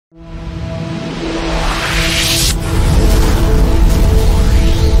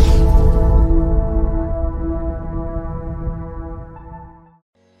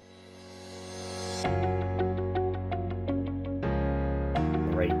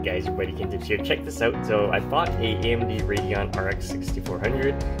Alright guys, your buddy Kintips here. Check this out. So I bought a AMD Radeon RX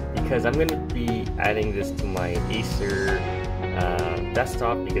 6400 because I'm going to be adding this to my Acer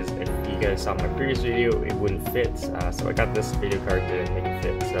desktop, because if you guys saw my previous video, it wouldn't fit. So I got this video card to make it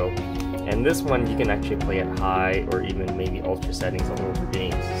fit. So, and this one you can actually play at high or even maybe ultra settings on older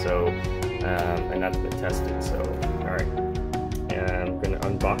games. So, and that's been tested. So, alright. I'm going to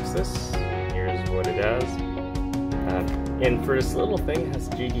unbox this. Here's what it does. And for this little thing, it has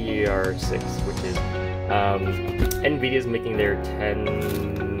GDDR6, which is NVIDIA's making their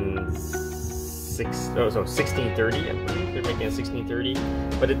 1630. I believe they're making a 1630,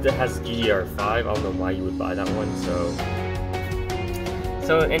 but it has GDDR5. I don't know why you would buy that one.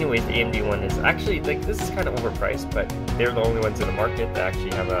 So anyways, the AMD one is actually, like, this is kind of overpriced, but they're the only ones in the market that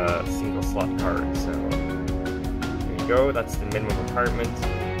actually have a single slot card. So there you go. That's the minimum requirement.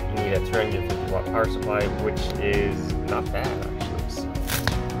 You need a 250 watt power supply, which is not bad actually. So,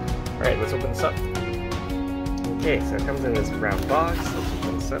 alright, let's open this up. Okay, so it comes in this brown box. Let's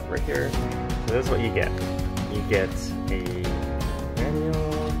open this up right here. So this is what you get. You get a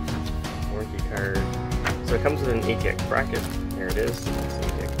manual, warranty card. So it comes with an ATX bracket. Here it is. It's an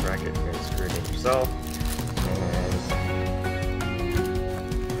ATX bracket. You're gonna screw it in yourself. And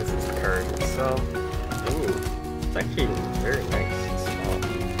this is the card itself. Ooh, it's actually very nice.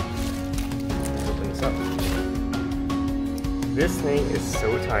 Up. This thing is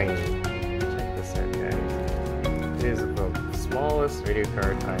so tiny. Check this out, guys. It is about the smallest video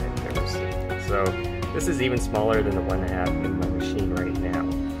card I have ever seen. So this is even smaller than the one I have in my machine right now.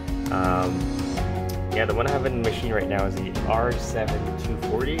 Yeah, the one I have in the machine right now is the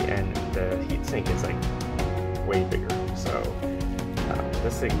R7-240, and the heatsink is like way bigger. So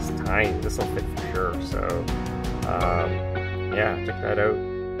this thing's tiny. This will fit for sure. So yeah, check that out.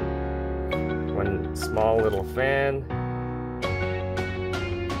 One small little fan,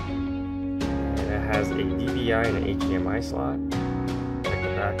 and it has a DVI and an HDMI slot. Check the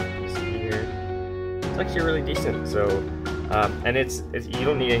back, you see here. It's actually really decent. So, and it's you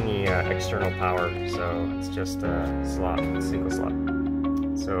don't need any external power, so it's just a slot, a single slot.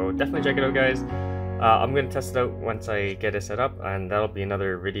 So definitely check it out, guys. I'm going to test it out once I get it set up, and that'll be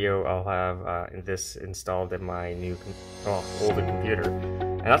another video. I'll have this installed in my new, older computer.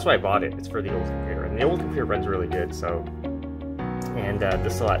 And that's why I bought it. It's for the old computer, and the old computer runs really good. So, and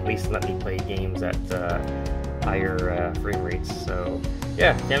this will at least let me play games at higher frame rates. So,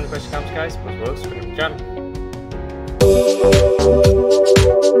 yeah. If you have any questions, comments, guys, post below. Subscribe to the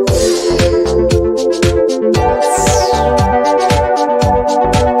channel.